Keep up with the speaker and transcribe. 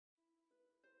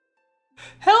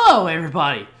Hello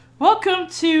everybody! Welcome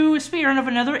to Speedrun of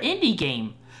another indie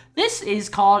game. This is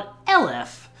called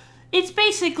Elif. It's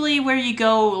basically where you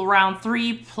go around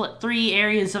three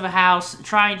areas of a house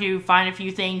trying to find a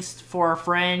few things for a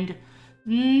friend.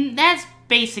 That's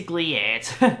basically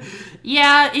it.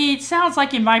 Yeah, it sounds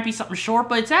like it might be something short,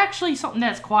 but it's actually something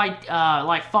that's quite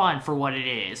fun for what it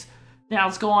is. Now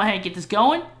let's go ahead and get this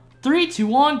going. 3, 2,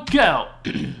 1, go!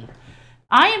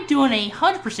 I am doing a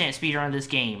 100% speedrun of this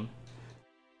game.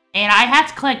 And I have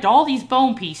to collect all these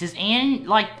bone pieces and,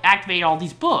 activate all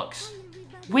these books.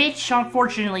 Which,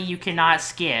 unfortunately, you cannot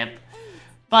skip.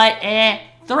 But,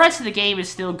 the rest of the game is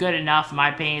still good enough, in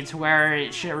my opinion, to where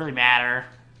it shouldn't really matter.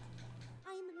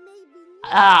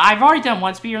 I've already done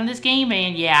one speedrun in this game,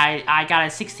 and yeah, I got a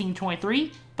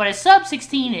 16:23. But a sub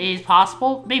 16 is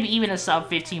possible, maybe even a sub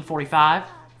 15:45.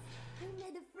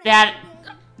 That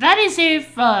is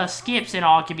if, skips and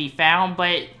all can be found,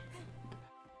 but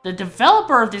the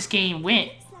developer of this game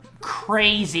went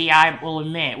crazy, I will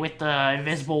admit, with the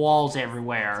invisible walls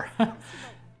everywhere.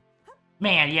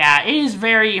 Man, yeah, it is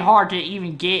very hard to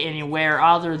even get anywhere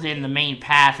other than the main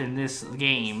path in this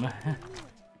game.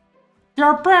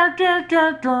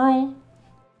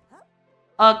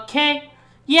 Okay.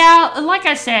 Yeah, like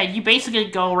I said, you basically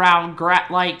go around,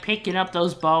 picking up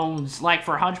those bones,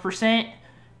 for 100%,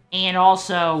 and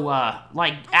also,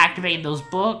 activating those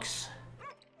books.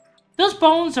 Those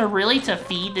bones are really to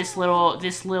feed this little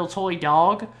toy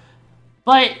dog,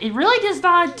 but it really does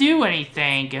not do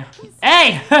anything.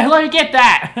 Hey, let me get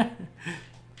that.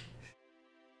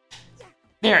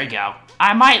 There we go.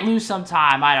 I might lose some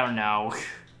time, I don't know.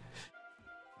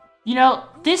 You know,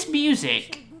 this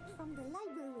music,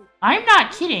 I'm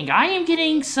not kidding, I am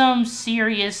getting some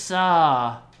serious,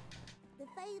 I'm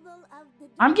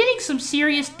getting some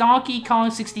serious Donkey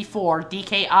Kong 64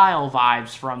 DK Isle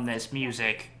vibes from this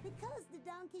music.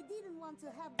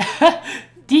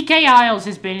 DK Isles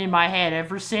has been in my head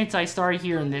ever since I started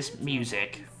hearing this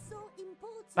music.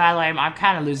 By the way, I'm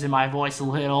kind of losing my voice a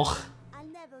little.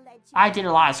 I did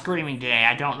a lot of screaming today,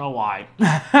 I don't know why.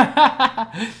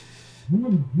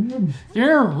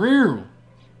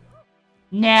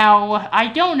 Now, I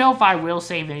don't know if I will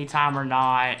save any time or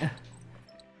not.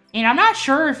 And I'm not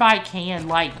sure if I can,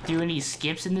 do any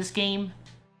skips in this game.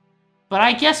 But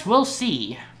I guess we'll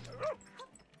see.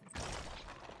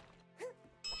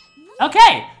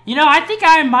 Okay, you know, I think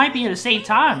I might be able to save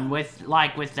time with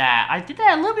that. I did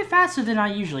that a little bit faster than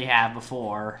I usually have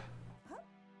before.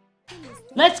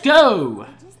 Let's go!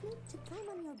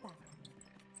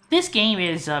 This game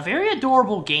is a very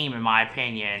adorable game in my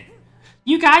opinion.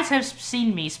 You guys have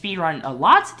seen me speedrun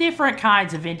lots of different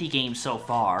kinds of indie games so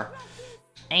far.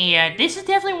 And this is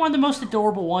definitely one of the most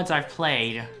adorable ones I've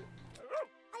played.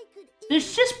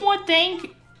 There's just one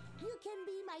thing.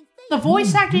 The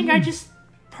voice acting,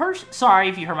 sorry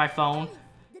if you heard my phone.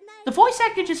 The voice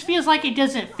acting just feels like it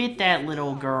doesn't fit that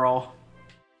little girl.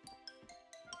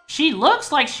 She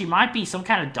looks like she might be some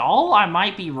kind of doll. I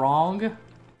might be wrong.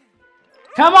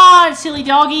 Come on, silly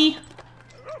doggy.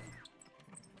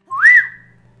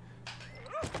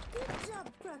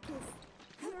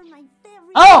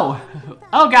 Oh!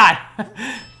 Oh god.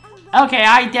 Okay,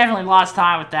 I definitely lost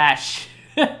time with that.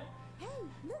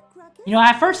 You know,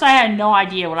 at first I had no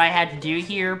idea what I had to do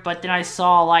here, but then I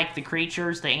saw, the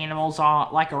creatures, the animals,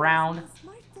 around.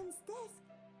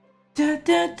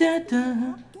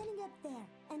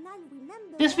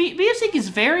 This music is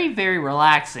very, very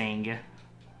relaxing.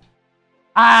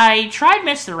 I tried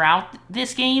messing around with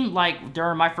this game,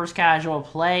 during my first casual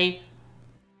play.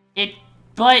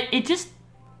 But it just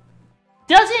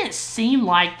doesn't seem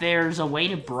like there's a way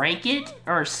to break it,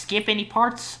 or skip any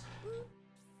parts.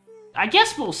 I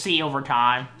guess we'll see over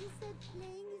time.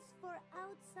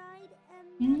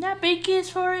 That big is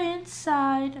for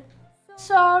inside.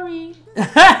 Sorry.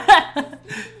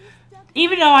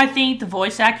 Even though I think the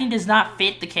voice acting does not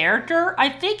fit the character, I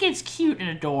think it's cute and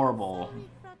adorable.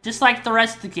 Just like the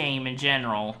rest of the game in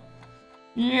general.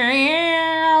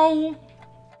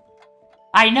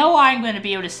 I know I'm going to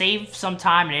be able to save some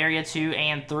time in Area 2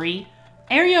 and 3.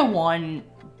 Area 1,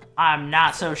 I'm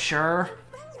not so sure.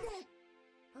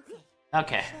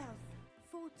 Okay.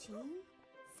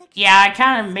 Yeah, I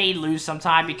kind of may lose some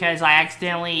time because I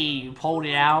accidentally pulled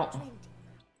it out.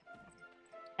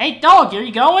 Hey, dog, are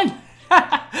you going?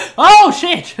 Oh,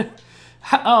 shit!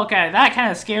 Okay, that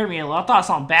kind of scared me a little. I thought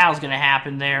something bad was going to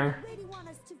happen there.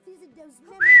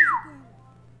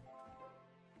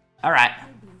 Alright.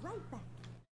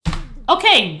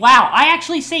 Okay, wow, I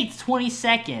actually saved 20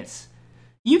 seconds.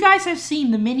 You guys have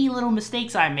seen the many little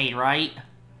mistakes I made, right?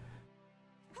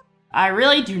 I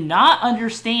really do not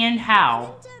understand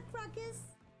how.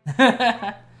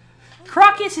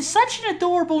 Crocus is such an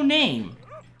adorable name.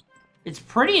 It's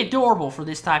pretty adorable for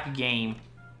this type of game.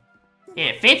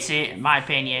 It fits it, in my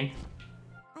opinion.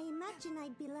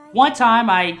 One time,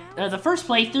 the first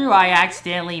playthrough, I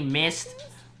accidentally missed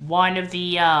one of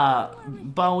the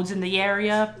bones in the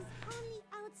area.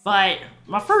 But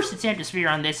my first attempt to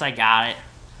speedrun this, I got it.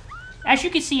 As you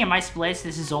can see in my splits,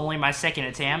 this is only my second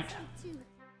attempt.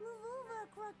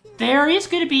 There is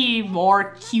going to be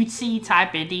more cutesy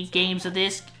type indie games of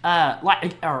this, let me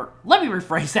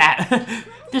rephrase that.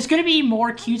 There's going to be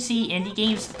more cutesy indie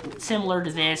games similar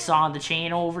to this on the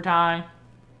channel over time.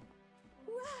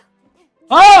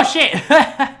 Oh, shit!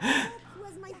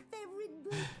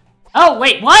 Oh,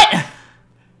 wait, what?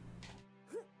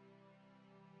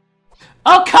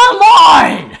 Oh, come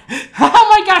on! Oh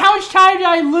my god, how much time did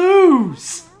I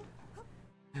lose?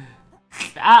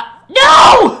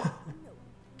 No!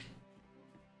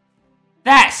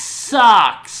 That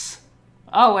sucks.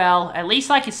 Oh well, at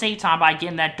least I can save time by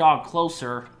getting that dog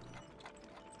closer.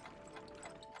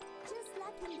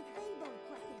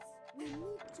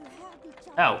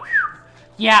 Oh.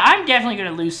 Yeah, I'm definitely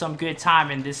gonna lose some good time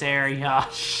in this area.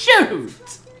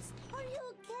 Shoot!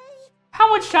 How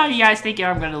much time do you guys think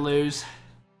I'm gonna lose?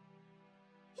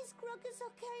 Is Crocus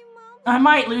okay, Mom? I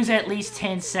might lose at least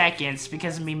 10 seconds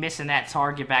because of me missing that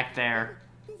target back there.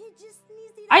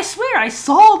 I swear I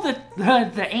saw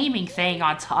the aiming thing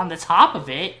on the top of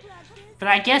it, but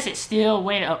I guess it still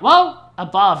went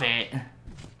above it.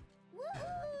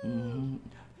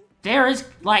 There is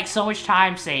like so much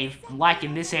time saved, like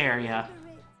in this area.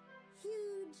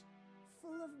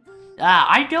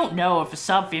 I don't know if a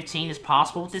sub 15 is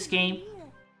possible with this game.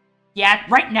 Yeah,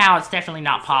 right now it's definitely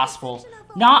not possible.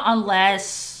 Not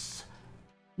unless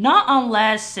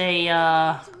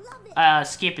a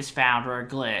skip is found or a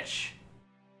glitch.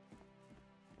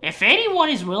 If anyone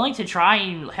is willing to try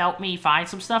and help me find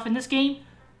some stuff in this game,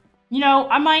 you know,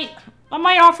 I might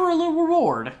offer a little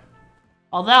reward.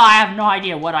 Although I have no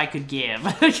idea what I could give.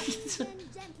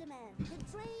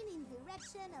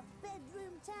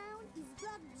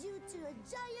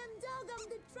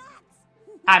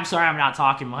 I'm sorry I'm not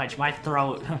talking much. My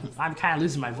throat, I'm kind of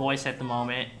losing my voice at the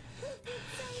moment.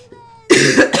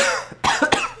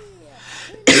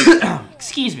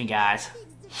 Excuse me, guys.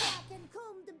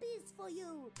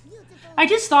 I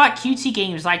just thought cutesy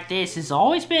games like this has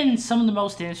always been some of the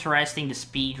most interesting to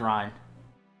speedrun.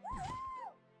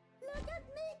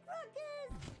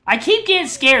 I keep getting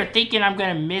scared thinking I'm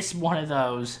gonna miss one of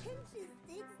those.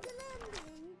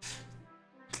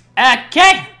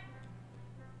 Okay!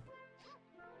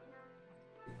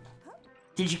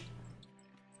 Did you...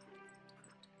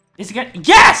 Is it gonna...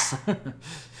 Yes!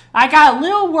 I got a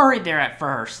little worried there at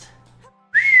first.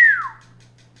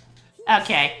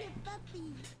 Okay.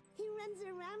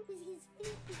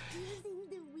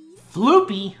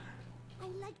 Floopy?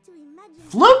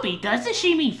 Floopy? Doesn't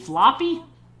she mean floppy?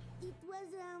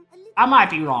 I might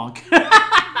be wrong.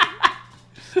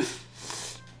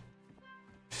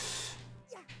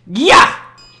 Yeah!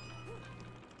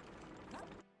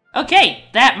 Okay,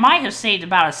 that might have saved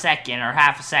about a second or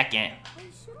half a second.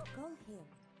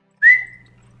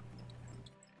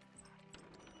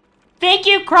 Thank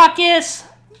you, Crocus!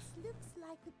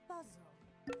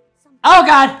 Oh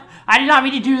god! I did not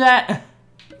mean to do that.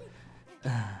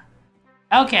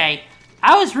 Okay,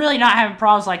 I was really not having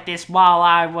problems like this while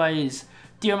I was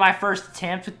doing my first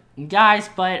attempt, guys,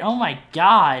 but oh my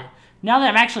god. Now that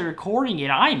I'm actually recording it,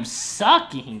 I am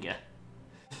sucking.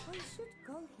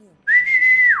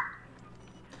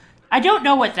 I don't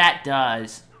know what that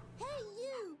does. Hey,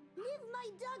 you! Leave my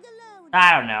dog alone.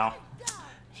 I don't know.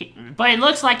 But it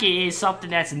looks like it is something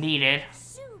that's needed.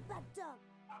 Shoot, bad dog.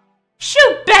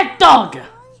 Shoot, bad dog!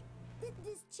 Did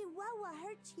this chihuahua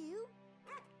hurt you?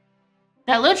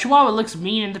 That little chihuahua looks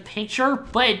mean in the picture,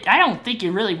 but I don't think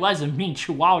it really was a mean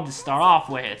chihuahua to start off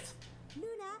with. Luna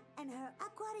and her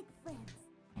aquatic friends.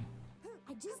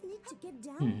 I just need to get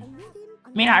down and meet him. I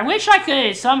mean, I wish I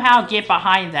could somehow get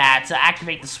behind that to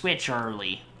activate the switch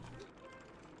early.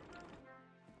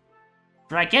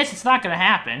 But I guess it's not gonna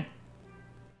happen.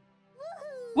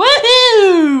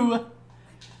 Woohoo!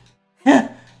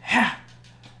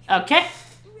 Okay.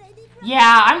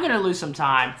 Yeah, I'm gonna lose some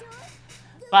time.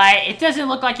 But it doesn't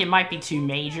look like it might be too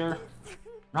major.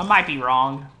 I might be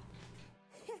wrong.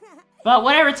 But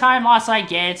whatever time loss I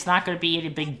get, it's not gonna be any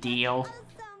big deal.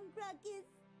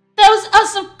 That was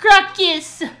awesome,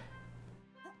 Crocus!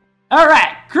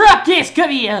 Alright, Crocus, come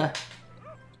here!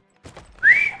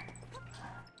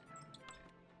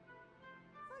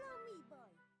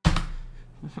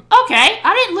 Okay,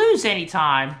 I didn't lose any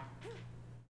time.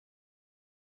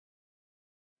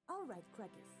 All right,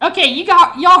 Crocus. Okay,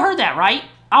 y'all heard that, right?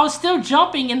 I was still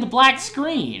jumping in the black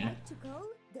screen. To call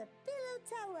the Pillow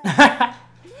Tower.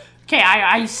 Okay,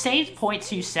 I saved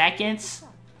 0.2 seconds.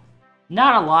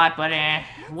 Not a lot, but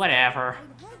whatever.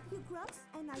 I'll help you, Crocus,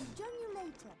 and I'll join you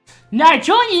later. Now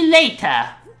join you later.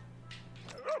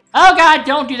 Oh God,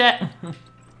 don't do that. Don't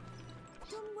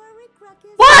worry,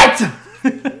 Crocus. What? I'll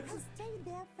stay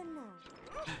there for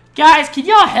now. Guys, can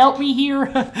y'all help me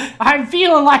here? I'm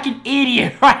feeling like an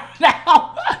idiot right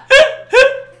now.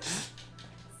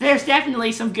 There's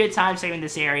definitely some good time saving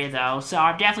this area though, so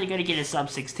I'm definitely gonna get a sub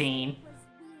 16.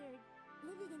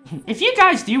 If you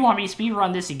guys do want me to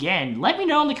speedrun this again, let me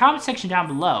know in the comment section down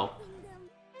below.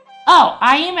 Oh,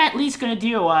 I am at least gonna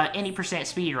do any percent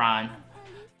speedrun.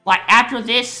 Like after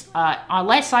this,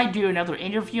 unless I do another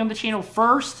interview on the channel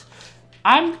first,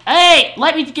 hey,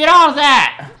 let me get out of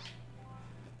that!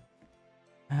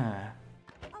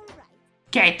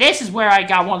 Okay, this is where I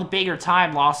got one of the bigger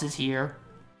time losses here.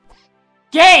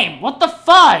 Game, what the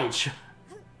fudge?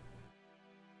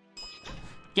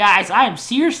 Guys, I am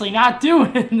seriously not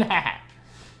doing that.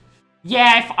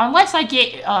 Yeah, unless I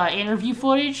get interview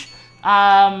footage,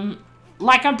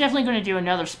 like I'm definitely going to do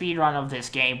another speedrun of this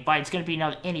game, but it's going to be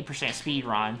another any percent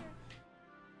speedrun.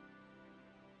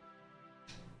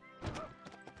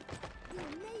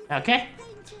 Okay.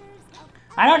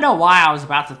 I don't know why I was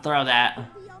about to throw that.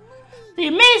 The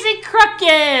amazing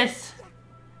Crocus!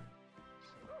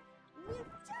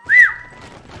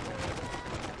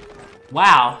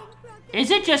 Wow. Is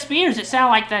it just me or does it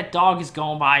sound like that dog is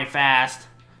going by fast?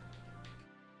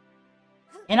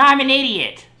 And I'm an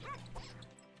idiot.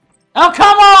 Oh,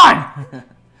 come on!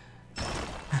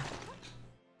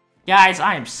 Guys,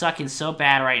 I am sucking so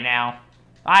bad right now.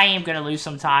 I am gonna lose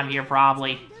some time here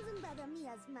probably.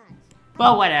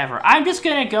 But whatever. I'm just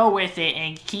gonna go with it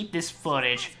and keep this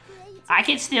footage. I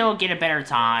can still get a better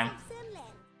time.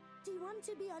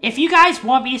 If you guys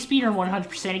want me to speedrun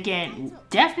 100% again,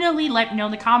 definitely let me know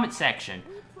in the comment section.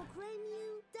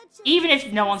 Even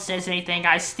if no one says anything,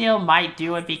 I still might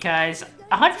do it because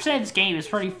 100% of this game is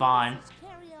pretty fun.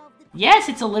 Yes,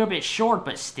 it's a little bit short,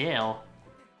 but still.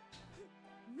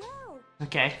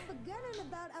 Okay.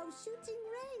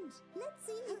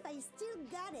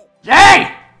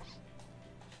 Hey!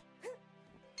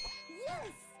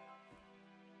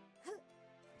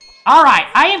 Alright,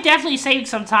 I am definitely saving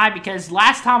some time because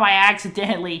last time I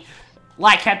accidentally,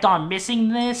 like, kept on missing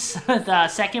this, the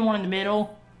second one in the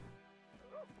middle.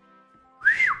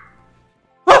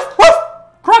 Woof, woof!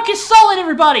 Crocus solid,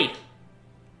 everybody!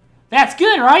 That's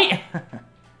good, right?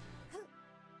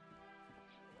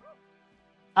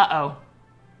 Uh-oh.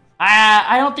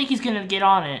 I don't think he's gonna get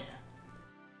on it.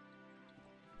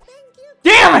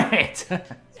 Damn it!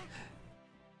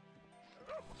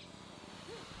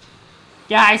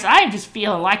 Guys, I am just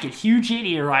feeling like a huge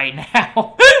idiot right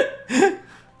now. That's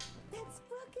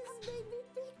Crocus' baby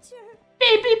picture.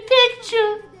 Baby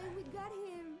picture!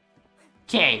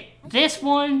 Okay, this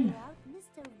one.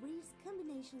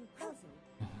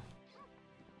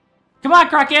 Come on,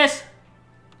 Crocus!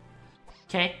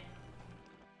 Okay.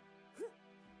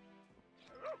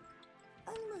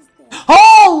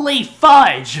 Holy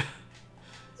fudge!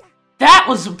 That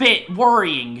was a bit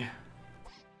worrying.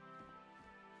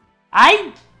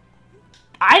 I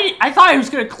thought I was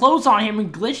gonna close on him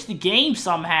and glitch the game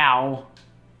somehow.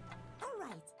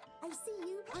 Alright, I see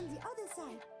you on the other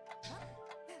side.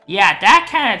 Yeah, that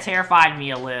kind of terrified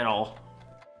me a little.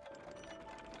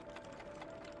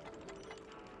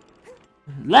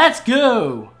 Let's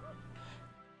go!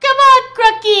 Come on,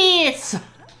 Crocus!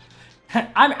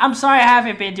 I'm sorry I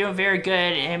haven't been doing very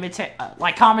good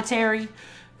like commentary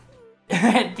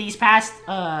these past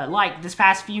this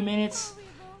past few minutes.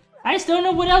 I just don't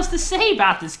know what else to say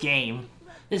about this game.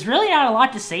 There's really not a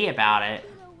lot to say about it.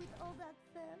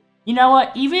 You know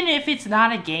what? Even if it's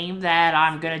not a game that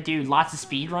I'm gonna do lots of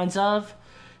speedruns of,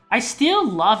 I still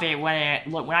love it when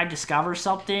I discover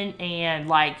something and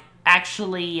like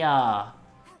actually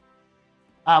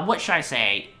what should I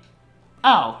say?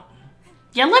 Oh.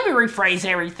 Yeah, let me rephrase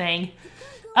everything.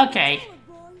 Okay.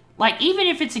 Like, even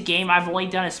if it's a game I've only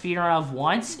done a speedrun of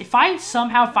once, if I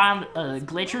somehow found a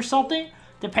glitch or something,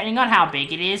 depending on how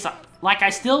big it is, like,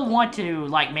 I still want to,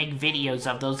 like, make videos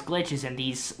of those glitches in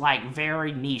these, like,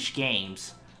 very niche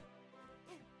games.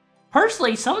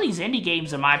 Personally, some of these indie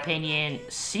games, in my opinion,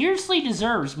 seriously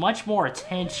deserves much more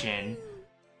attention.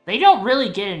 They don't really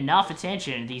get enough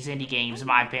attention in these indie games, in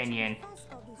my opinion.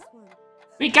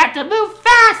 We got to move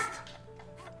fast!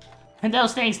 And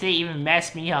those things didn't even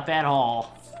mess me up at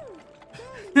all.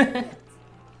 I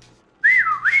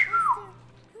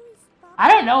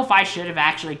don't know if I should have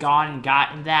actually gone and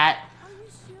gotten that.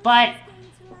 But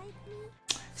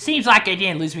seems like I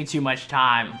didn't lose me too much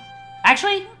time.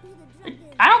 Actually,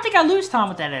 I don't think I lose time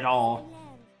with that at all.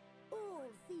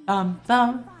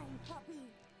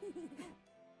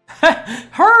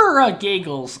 Her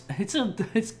giggles.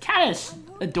 It's kind of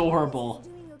adorable.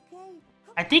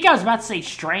 I think I was about to say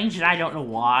strange, and I don't know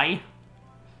why.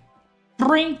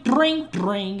 Bring, bring,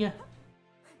 bring.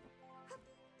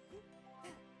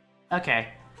 Okay.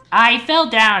 I fell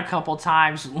down a couple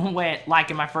times like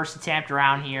in my first attempt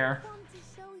around here.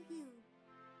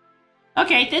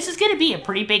 Okay, this is gonna be a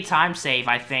pretty big time save,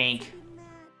 I think.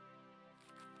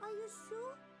 Are you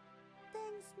sure?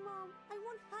 Thanks, Mom. I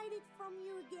won't hide it from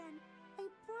you again. I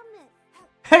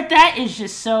promise. That is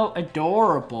just so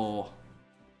adorable.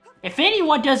 If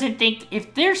anyone doesn't think,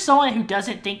 if there's someone who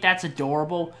doesn't think that's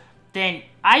adorable, then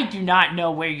I do not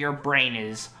know where your brain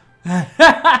is.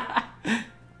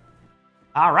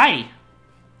 Alrighty.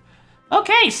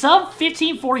 Okay, sub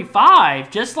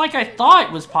 1545, just like I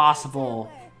thought was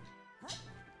possible.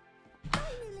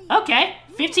 Okay,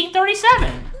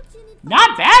 1537.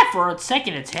 Not bad for a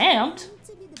second attempt.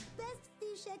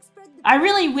 I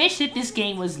really wish that this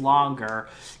game was longer.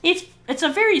 It's a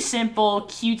very simple,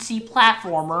 cutesy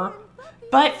platformer,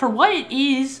 but for what it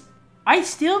is, I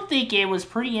still think it was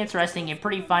pretty interesting and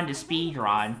pretty fun to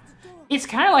speedrun. It's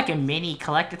kind of like a mini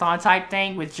collectathon type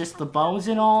thing with just the bones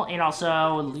and all, and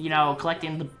also, you know,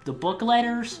 collecting the book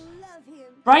letters.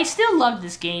 But I still love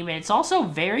this game, and it's also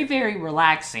very, very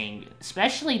relaxing,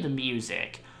 especially the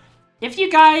music. If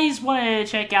you guys want to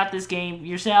check out this game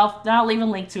yourself, then I'll leave a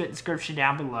link to it in the description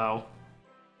down below.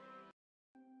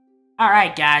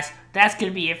 Alright guys, that's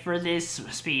going to be it for this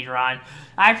speedrun.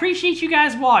 I appreciate you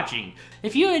guys watching.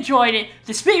 If you enjoyed it,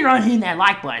 then speedrun hitting that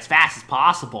like button as fast as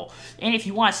possible. And if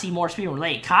you want to see more speedrun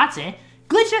related content,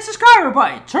 glitch that subscriber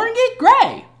button, turning it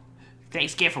gray.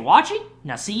 Thanks again for watching,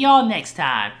 and I'll see y'all next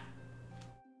time.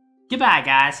 Goodbye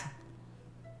guys.